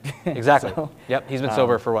us. Exactly. So, Yep. He's been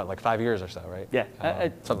sober for what, like 5 years or so, right? yeah,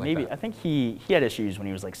 Something maybe. like that. I think he had issues when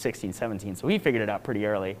he was like 16, 17, so he figured it out pretty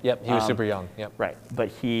early. Yep. He was super young. Yep. Right, but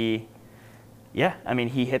he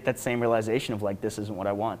hit that same realization of like, this isn't what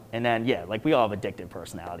I want. And then, like we all have addictive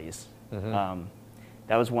personalities.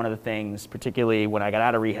 That was one of the things, particularly when I got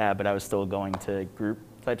out of rehab, but I was still going to group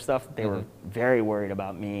type stuff. They were very worried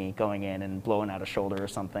about me going in and blowing out a shoulder or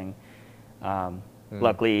something.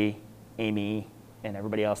 Luckily, Amy and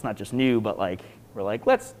everybody else not just knew, but like, we're like,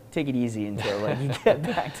 let's take it easy until like you get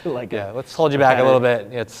back to like Let's hold you back a little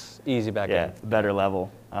bit. It's easy back in. better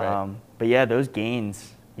level. Right. But yeah, those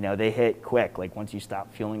gains, they hit quick. Like once you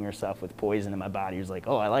stop fueling yourself with poison in my body, you're like,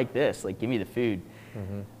 oh, I like this. Like, give me the food.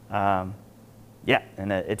 Yeah,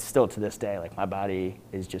 and it's still to this day, like my body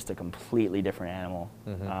is just a completely different animal.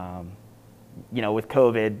 With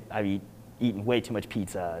COVID, I've eaten way too much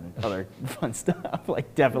pizza and other fun stuff.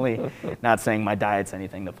 Like definitely not saying my diet's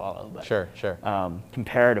anything to follow, but Sure.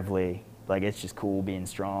 comparatively, like it's just cool being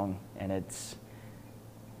strong, and it's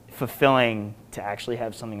fulfilling to actually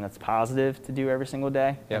have something that's positive to do every single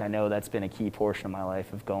day. Yep. And I know that's been a key portion of my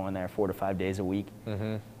life of going there 4 to 5 days a week,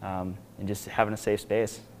 and just having a safe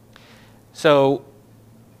space. So,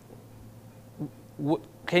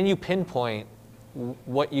 can you pinpoint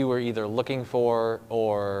what you were either looking for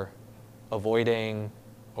or avoiding,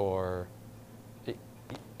 or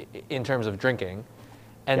in terms of drinking,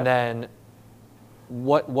 and Yep. then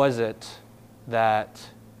what was it that,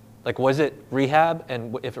 like, was it rehab?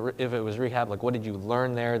 And if it was rehab, like, what did you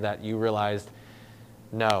learn there that you realized,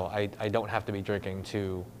 no, I don't have to be drinking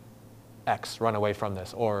to X, run away from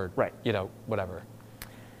this, or Right. Whatever.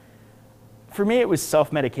 For me, it was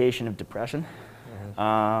self-medication of depression.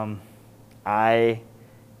 I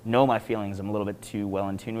know my feelings. I'm a little bit too well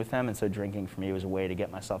in tune with them, and so drinking for me was a way to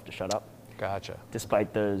get myself to shut up. Gotcha.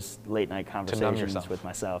 Despite those late night conversations yourself. with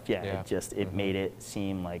myself, Yeah. it made it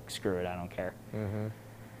seem like screw it, I don't care.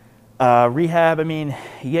 Rehab, I mean,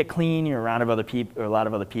 you get clean, you're around other people, or a lot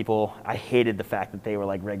of other people. I hated the fact that they were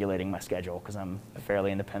like regulating my schedule because I'm a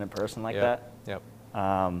fairly independent person like that. Yep.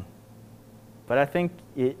 But I think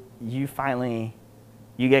you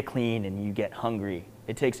get clean and you get hungry.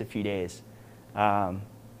 It takes a few days.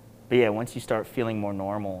 But yeah, once you start feeling more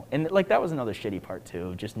normal, and like that was another shitty part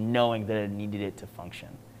too, just knowing that I needed it to function.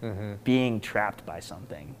 Being trapped by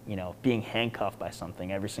something, being handcuffed by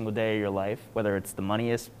something every single day of your life, whether it's the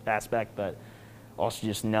moneyest aspect, but also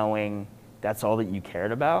just knowing that's all that you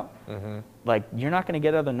cared about. Like, you're not going to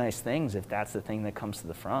get other nice things if that's the thing that comes to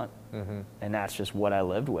the front. And that's just what I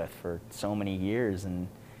lived with for so many years. And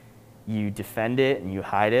you defend it and you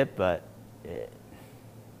hide it, but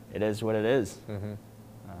it is what it is.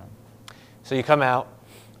 So you come out,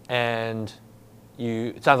 and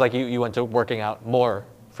it sounds like you went to working out more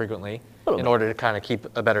frequently in order to kind of keep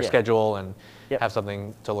a better schedule and have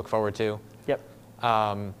something to look forward to. Yep.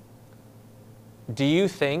 Do you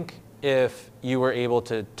think if you were able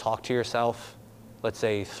to talk to yourself, let's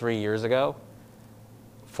say 3 years ago,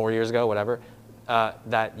 4 years ago, whatever,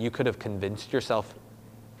 that you could have convinced yourself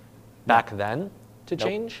back then to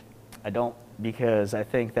change? I don't, because I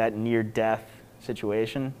think that near-death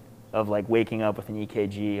situation of like waking up with an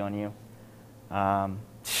EKG on you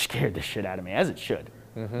scared the shit out of me, as it should.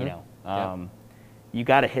 You know, you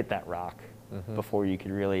got to hit that rock before you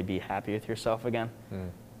could really be happy with yourself again,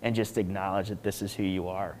 and just acknowledge that this is who you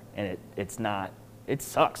are. And it's not. It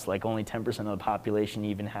sucks. Like only 10% of the population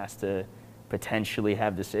even has to potentially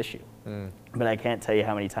have this issue. But I can't tell you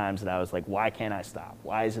how many times that I was like, why can't I stop?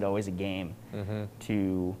 Why is it always a game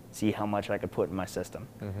to see how much I could put in my system?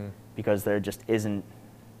 Because there just isn't.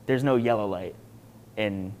 There's no yellow light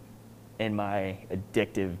in my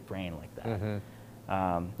addictive brain like that.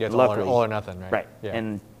 Yeah, it's luckily, all or nothing, right? Right. Yeah.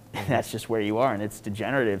 And that's just where you are, and it's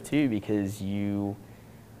degenerative too, because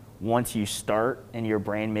once you start and your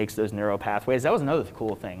brain makes those neural pathways, that was another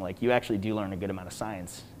cool thing. Like you actually do learn a good amount of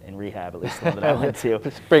science in rehab, at least the one that I went to.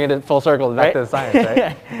 Just bringing it full circle back to the science,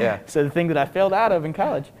 right? Yeah. So the thing that I failed out of in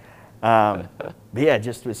college. But yeah,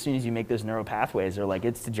 just as soon as you make those neural pathways, they're like,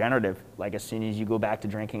 it's degenerative. Like as soon as you go back to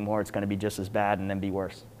drinking more, it's going to be just as bad and then be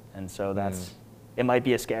worse. And so it might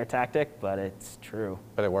be a scare tactic, but it's true.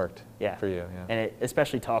 But it worked for you, yeah. And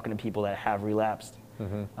especially talking to people that have relapsed.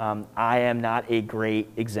 I am not a great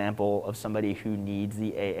example of somebody who needs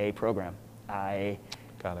the AA program. I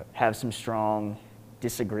have some strong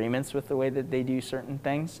disagreements with the way that they do certain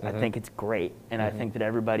things. I think it's great, and I think that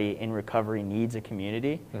everybody in recovery needs a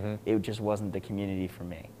community. It just wasn't the community for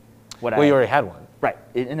me. Well, you already had one. Right,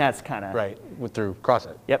 and that's kind of... Right, through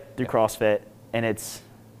CrossFit. Yep, through CrossFit, and it's...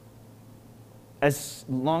 As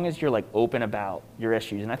long as you're like open about your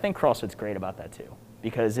issues, and I think CrossFit's great about that too,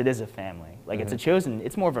 because it is a family. Like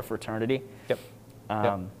it's more of a fraternity.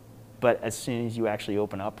 But as soon as you actually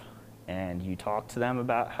open up and you talk to them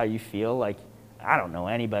about how you feel, like I don't know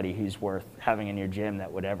anybody who's worth having in your gym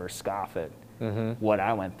that would ever scoff at what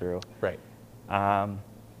I went through. Right. And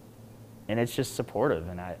it's just supportive,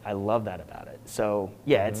 and I love that about it. So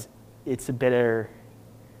yeah, it's a bitter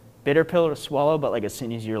pill to swallow, but like as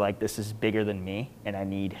soon as you're like, this is bigger than me and I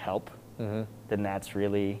need help, then that's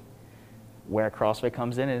really where CrossFit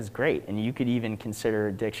comes in, and is great. And you could even consider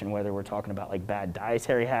addiction, whether we're talking about like bad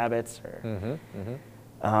dietary habits or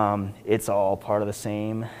it's all part of the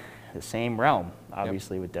same realm,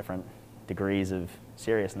 obviously with different degrees of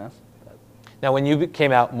seriousness. Now, when you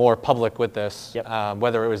came out more public with this,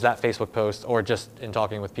 whether it was that Facebook post or just in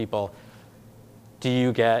talking with people, do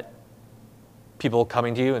you get people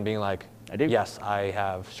coming to you and being like, I do. Yes, I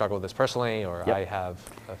have struggled with this personally, or I have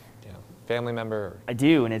a family member? I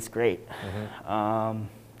do, and it's great. And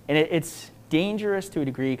it's dangerous to a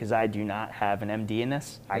degree because I do not have an MD in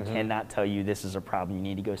this. I cannot tell you this is a problem, you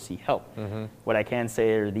need to go seek help. What I can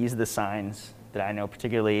say are these are the signs that I know,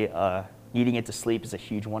 particularly needing it to sleep is a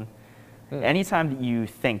huge one. Anytime that you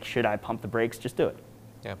think, should I pump the brakes, just do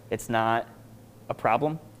it. It's not a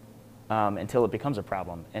problem until it becomes a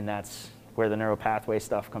problem, and that's where the neuropathway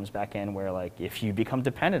stuff comes back in, where like if you become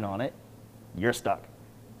dependent on it, you're stuck.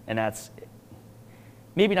 And that's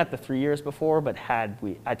maybe not the 3 years before, but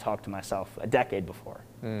I talked to myself a decade before,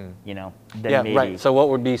 then maybe. Right. So what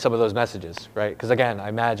would be some of those messages, right? Because again, I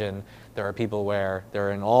imagine there are people where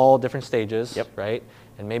they're in all different stages, right?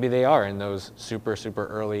 And maybe they are in those super, super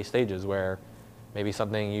early stages where maybe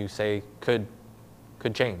something you say could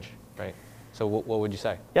change, right? So what would you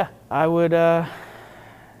say? Yeah, I would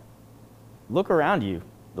look around you.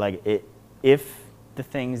 Like if the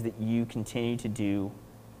things that you continue to do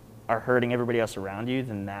are hurting everybody else around you,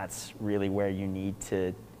 then that's really where you need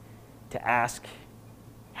to ask.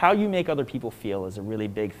 How you make other people feel is a really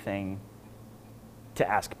big thing to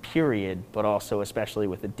ask, period, but also especially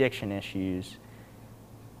with addiction issues,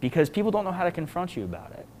 because people don't know how to confront you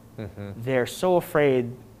about it. They're so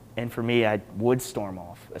afraid, and for me, I would storm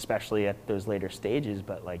off, especially at those later stages,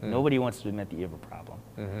 but like nobody wants to admit that you have a problem.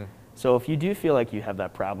 So if you do feel like you have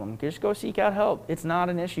that problem, just go seek out help. It's not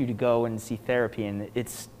an issue to go and see therapy, and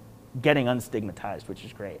it's getting unstigmatized, which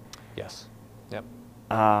is great. Yes. Yep.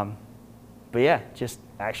 But yeah, just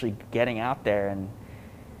actually getting out there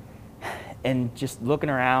and just looking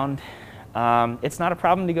around. It's not a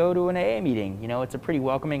problem to go to an AA meeting. It's a pretty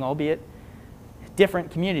welcoming, albeit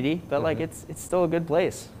different community, but like it's still a good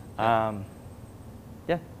place.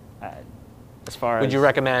 As far as, would you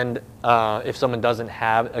recommend if someone doesn't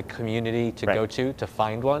have a community to go to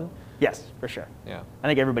find one? Yes, for sure. Yeah. I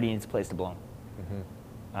think everybody needs a place to belong.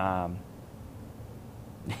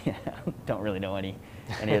 Yeah, I don't really know any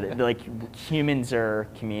of the, like, humans are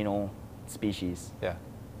communal species. Yeah.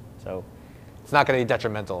 So It's not going to be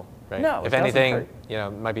detrimental, right? No, it If doesn't anything, hurt. you know,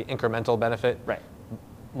 it might be incremental benefit. right.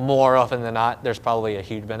 More often than not, there's probably a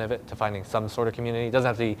huge benefit to finding some sort of community. It doesn't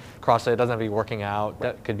have to be CrossFit, it doesn't have to be working out.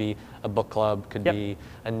 That could be a book club, could Yep. be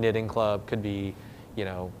a knitting club, could be, you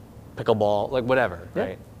know, pickleball, like whatever, Yeah.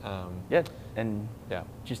 right? Yeah, and Yeah.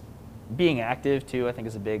 just being active too, I think,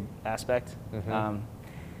 is a big aspect. Mhm.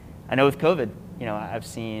 I know with COVID, you know, I've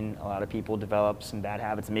seen a lot of people develop some bad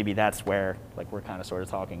habits, and maybe that's where, like, we're kind of sort of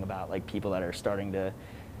talking about, like, people that are starting to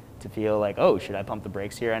feel like, oh, should I pump the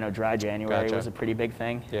brakes here? I know dry January Gotcha. was a pretty big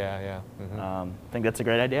thing. Yeah, yeah. I think that's a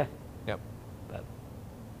great idea. Yep. But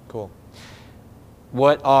Cool.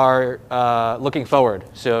 What are looking forward?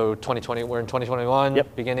 So 2020, we're in 2021.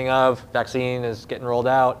 Yep. Beginning of vaccine is getting rolled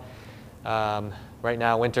out. Right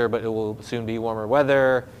now, winter, but it will soon be warmer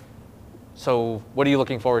weather. So, what are you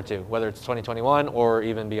looking forward to? Whether it's 2021 or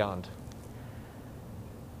even beyond?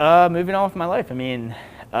 moving on with my life. I mean,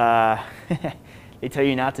 they tell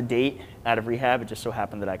you not to date out of rehab. It just so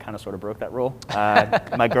happened that I kind of sort of broke that rule.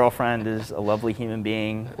 My girlfriend is a lovely human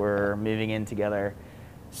being. We're moving in together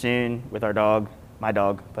soon with our dog, my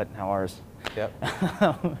dog, but now ours. Yep.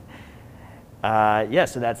 Yeah,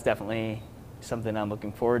 so that's definitely something I'm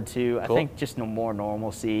looking forward to. Cool. I think just no more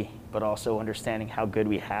normalcy, but also understanding how good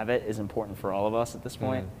we have it is important for all of us at this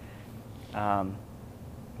point.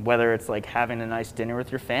 Whether it's like having a nice dinner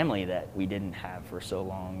with your family that we didn't have for so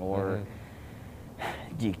long, or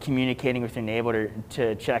communicating with your neighbor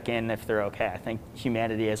to check in if they're okay. I think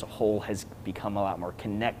humanity as a whole has become a lot more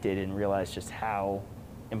connected and realized just how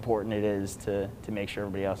important it is to make sure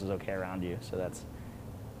everybody else is okay around you. So that's,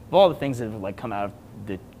 of all the things that have like come out of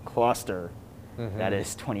the cluster that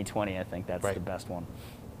is 2020, I think that's Right. the best one.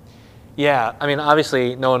 Yeah, I mean,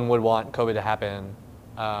 obviously, no one would want COVID to happen,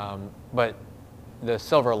 but the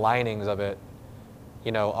silver linings of it,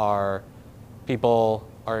 you know, are people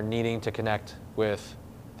are needing to connect with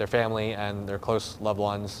their family and their close loved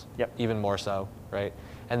ones, Yep. even more so, right?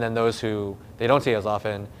 And then those who they don't see as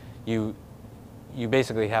often, you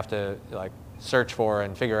basically have to like search for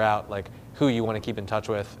and figure out like who you want to keep in touch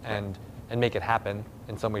with and make it happen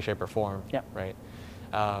in some way, shape, or form, Yep. right?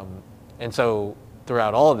 And so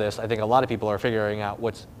throughout all of this, I think a lot of people are figuring out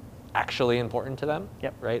what's actually important to them,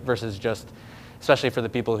 Yep. right? Versus just, especially for the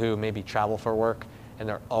people who maybe travel for work and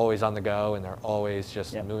they're always on the go and they're always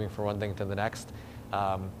just Yep. moving from one thing to the next.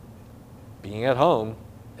 Being at home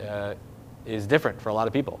is different for a lot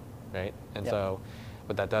of people, right? And Yep. so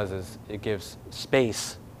what that does is it gives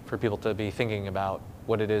space for people to be thinking about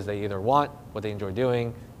what it is they either want, what they enjoy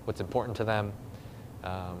doing, what's important to them.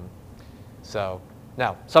 So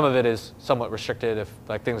now some of it is somewhat restricted if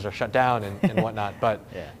like things are shut down and whatnot, but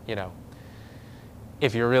Yeah. you know,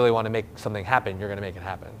 if you really want to make something happen, you're going to make it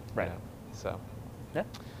happen. you Right. know? So Yeah,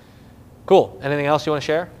 cool. Anything else you want to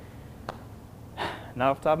share?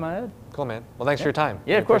 not off the top of my head. Cool, man. Well, thanks for your time.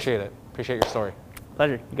 Yeah, I of course. Appreciate it. Appreciate your story.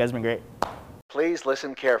 Pleasure. You guys have been great. Please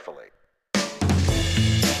listen carefully.